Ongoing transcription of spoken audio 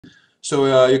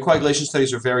So your coagulation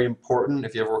studies are very important.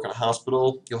 If you ever work in a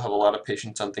hospital, you'll have a lot of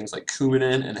patients on things like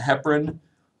Coumadin and heparin.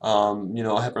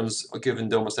 Heparin's given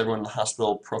to almost everyone in the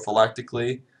hospital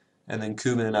prophylactically, and then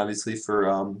Coumadin obviously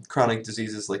for chronic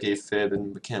diseases like AFib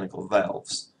and mechanical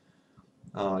valves.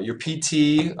 Your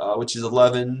PT, which is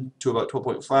 11 to about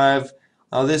 12.5,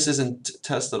 this isn't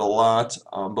tested a lot,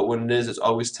 but when it is, it's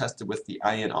always tested with the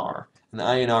INR, and the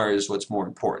INR is what's more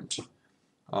important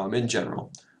in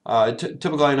general.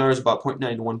 Typical INR is about 0.9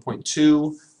 to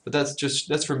 1.2, but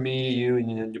that's for me, you,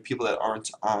 and your people that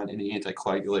aren't on any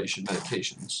anticoagulation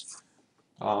medications.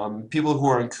 People who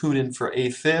are on Coumadin for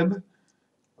AFib,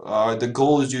 the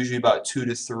goal is usually about 2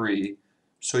 to 3,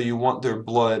 so you want their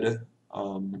blood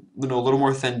a little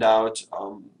more thinned out,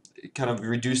 kind of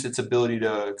reduce its ability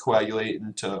to coagulate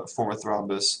and to form a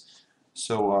thrombus.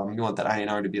 So you want that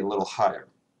INR to be a little higher.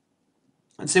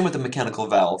 And same with the mechanical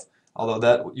valve, although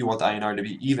that you want the INR to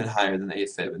be even higher than the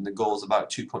AFib, and the goal is about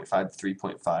 2.5 to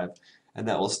 3.5, and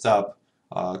that will stop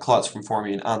clots from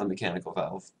forming on the mechanical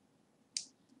valve.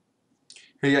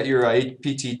 Here you got your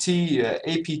APTT.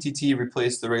 APTT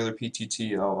replaced the regular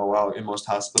PTT in most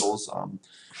hospitals.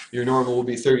 Your normal will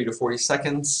be 30 to 40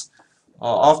 seconds.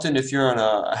 Often if you're on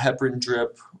a heparin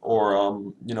drip or a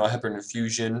heparin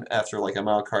infusion after like a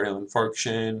myocardial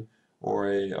infarction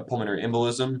or a pulmonary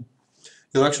embolism,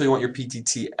 you'll actually want your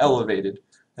PTT elevated.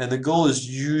 And the goal is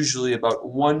usually about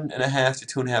 1.5 to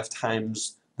 2.5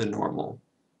 times the normal.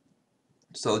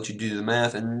 So I'll let you do the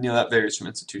math, and that varies from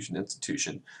institution to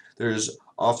institution. There's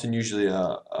often usually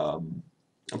a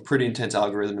pretty intense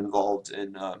algorithm involved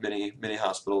in many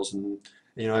hospitals, and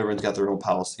everyone's got their own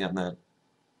policy on that.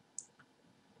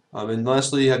 And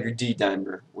lastly, you have your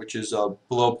D-dimer, which is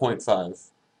below 0.5.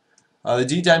 The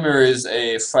D-dimer is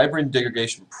a fibrin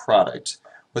degradation product.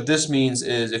 What this means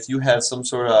is if you have some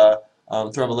sort of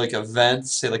thrombolytic event,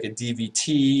 say like a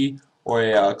DVT or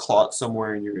a clot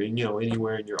somewhere in your,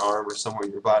 anywhere in your arm or somewhere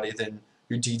in your body, then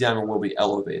your D-dimer will be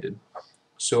elevated.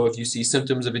 So if you see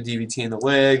symptoms of a DVT in the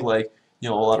leg, like a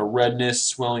lot of redness,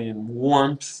 swelling, and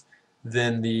warmth,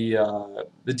 then the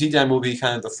D-dimer will be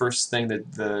kind of the first thing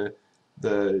that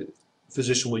the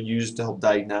physician will use to help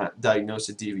diagnose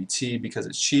a DVT because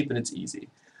it's cheap and it's easy.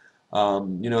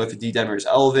 If a D-dimer is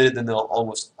elevated, then they'll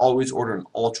almost always order an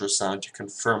ultrasound to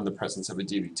confirm the presence of a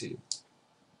DVT.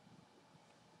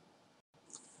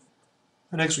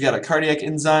 Next, we got cardiac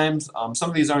enzymes. Some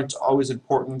of these aren't always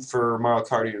important for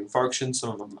myocardial infarction.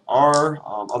 Some of them are.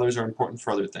 Others are important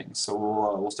for other things. So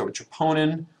we'll start with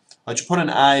troponin. Troponin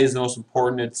I is the most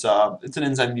important. It's an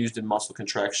enzyme used in muscle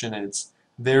contraction, and it's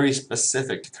very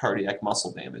specific to cardiac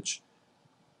muscle damage.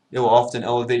 It will often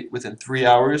elevate within 3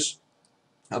 hours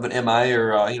of an MI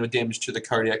or damage to the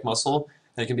cardiac muscle,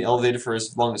 and it can be elevated for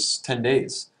as long as 10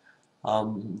 days.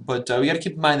 But we got to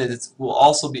keep in mind that it will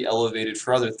also be elevated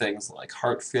for other things like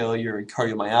heart failure and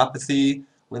cardiomyopathy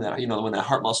when that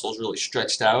heart muscle is really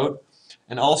stretched out,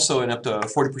 and also in up to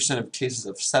 40% of cases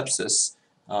of sepsis,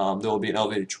 there will be an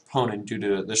elevated troponin due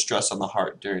to the stress on the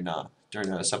heart during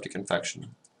a septic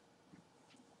infection.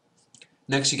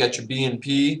 Next, you got your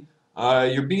BNP.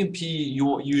 Your BNP you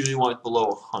won't usually want below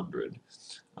 100.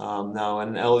 Now,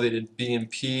 an elevated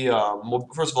BNP, well,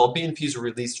 first of all, BNPs are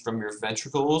released from your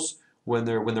ventricles when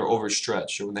they're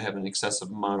overstretched or when they have an excessive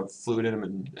amount of fluid in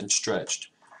them and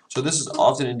stretched. So this is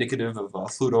often indicative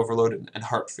of fluid overload and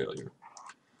heart failure.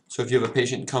 So if you have a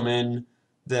patient come in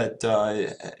that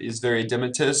is very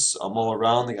edematous all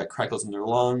around, they got crackles in their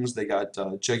lungs, they got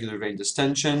jugular vein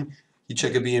distension, you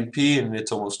check a BNP and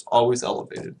it's almost always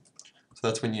elevated. So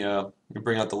that's when you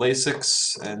bring out the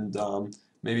Lasix and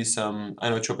maybe some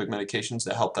inotropic medications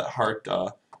that help that heart,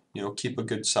 keep a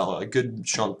good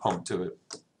strong pump to it.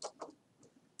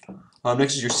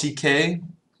 Next is your CK,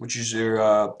 which is your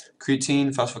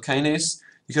creatine phosphokinase.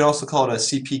 You could also call it a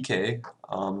CPK.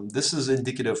 This is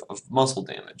indicative of muscle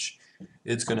damage.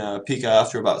 It's going to peak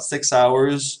after about 6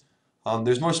 hours.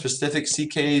 There's more specific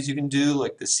CKs you can do,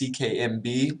 like the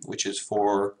CKMB, which is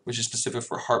specific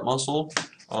for heart muscle.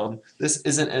 This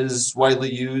isn't as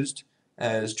widely used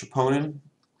as troponin.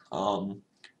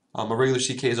 A regular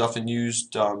CK is often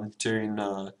used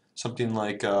during something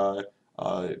like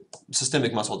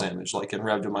systemic muscle damage, like in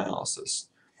rhabdomyolysis.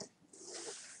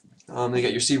 They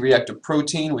got your C-reactive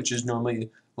protein, which is normally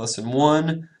less than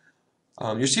 1.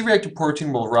 Your C-reactive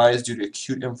protein will rise due to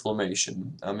acute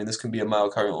inflammation. This can be a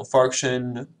myocardial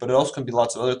infarction, but it also can be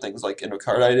lots of other things like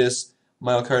endocarditis,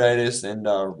 myocarditis, and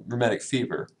rheumatic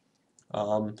fever.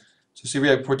 So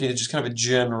C-reactive protein is just kind of a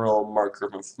general marker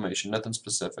of inflammation, nothing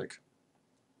specific.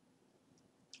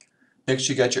 Next,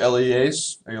 you got your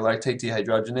LEAs, or your lactate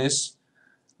dehydrogenase.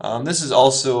 This is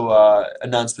also a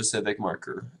nonspecific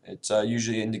marker. It's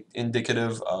usually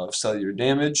indicative of cellular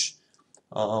damage,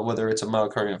 whether it's a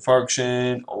myocardial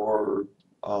infarction or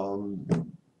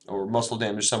muscle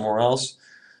damage somewhere else.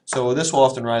 So this will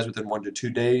often rise within 1 to 2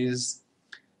 days.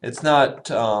 It's not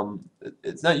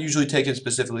usually taken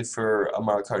specifically for a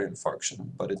myocardial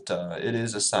infarction, but it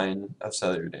is a sign of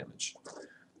cellular damage.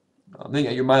 Then you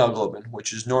got your myoglobin,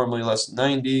 which is normally less than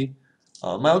 90.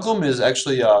 Myoglobin is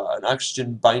actually an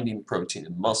oxygen binding protein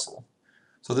in muscle.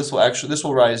 So this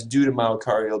will rise due to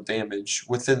myocardial damage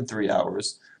within 3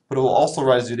 hours, but it will also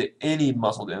rise due to any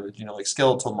muscle damage, like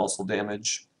skeletal muscle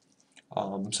damage,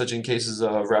 such in cases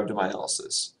of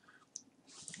rhabdomyolysis.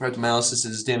 Rhabdomyolysis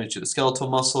is damage to the skeletal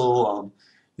muscle.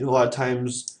 A lot of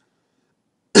times,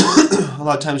 a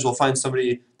lot of times we'll find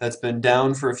somebody that's been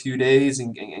down for a few days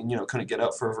and couldn't get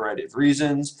up for a variety of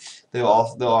reasons. They'll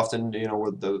often,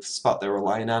 where the spot they were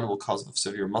lying on will cause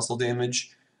severe muscle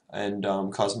damage and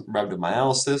cause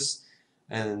rhabdomyolysis.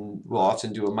 And we'll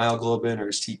often do a myoglobin or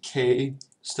a CK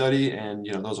study, and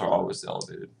those are always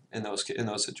elevated in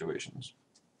those situations.